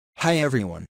Hi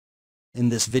everyone. In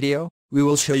this video, we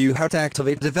will show you how to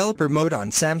activate developer mode on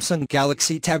Samsung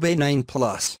Galaxy Tab A9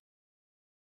 Plus.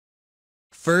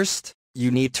 First,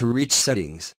 you need to reach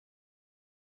Settings.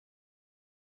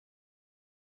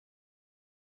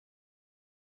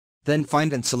 Then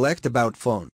find and select About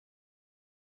Phone.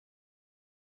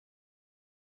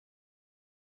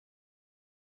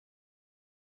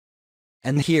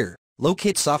 And here,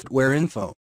 locate Software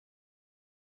Info.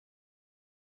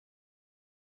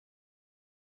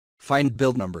 Find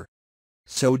build number.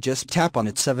 So just tap on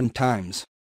it 7 times.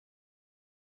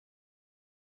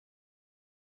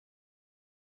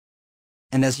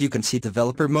 And as you can see,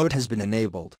 developer mode has been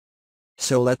enabled.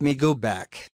 So let me go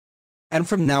back. And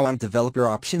from now on, developer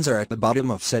options are at the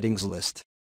bottom of settings list.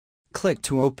 Click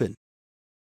to open.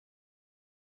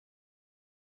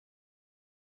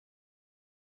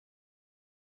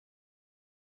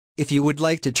 If you would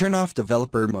like to turn off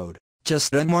developer mode,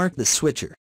 just unmark the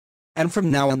switcher. And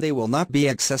from now on they will not be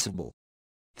accessible.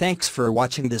 Thanks for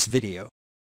watching this video.